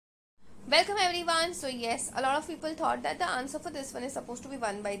Welcome everyone. So yes, a lot of people thought that the answer for this one is supposed to be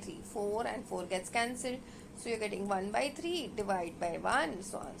 1 by 3. 4 and 4 gets cancelled. So you're getting 1 by 3 divide by 1.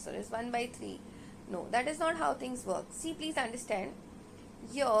 So answer is 1 by 3. No, that is not how things work. See, please understand.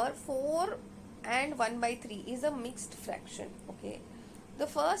 Here 4 and 1 by 3 is a mixed fraction. Okay. The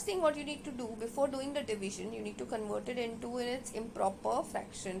first thing what you need to do before doing the division, you need to convert it into its improper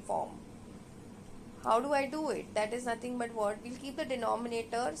fraction form. How do I do it? That is nothing but what? We'll keep the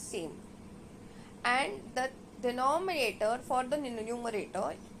denominator same. And the denominator for the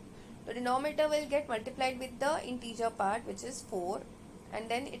numerator, the denominator will get multiplied with the integer part, which is 4, and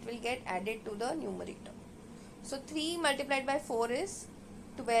then it will get added to the numerator. So 3 multiplied by 4 is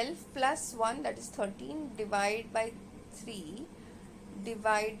 12 plus 1, that is 13, divided by 3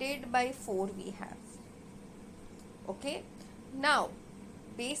 divided by 4 we have. Okay. Now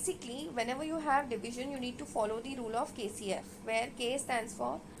basically whenever you have division, you need to follow the rule of KCF, where K stands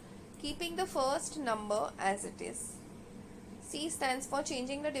for keeping the first number as it is, C stands for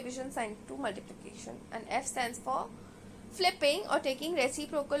changing the division sign to multiplication, and F stands for flipping or taking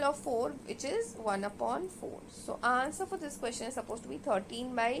reciprocal of 4, which is 1 upon 4. So our answer for this question is supposed to be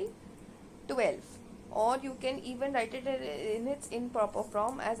 13 by 12, or you can even write it in its improper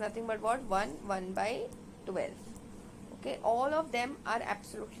form as nothing but what? 1 by 12. Okay, all of them are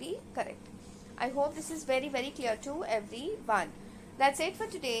absolutely correct. I hope this is very clear to everyone. That's it for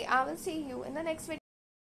today. I will see you in the next video.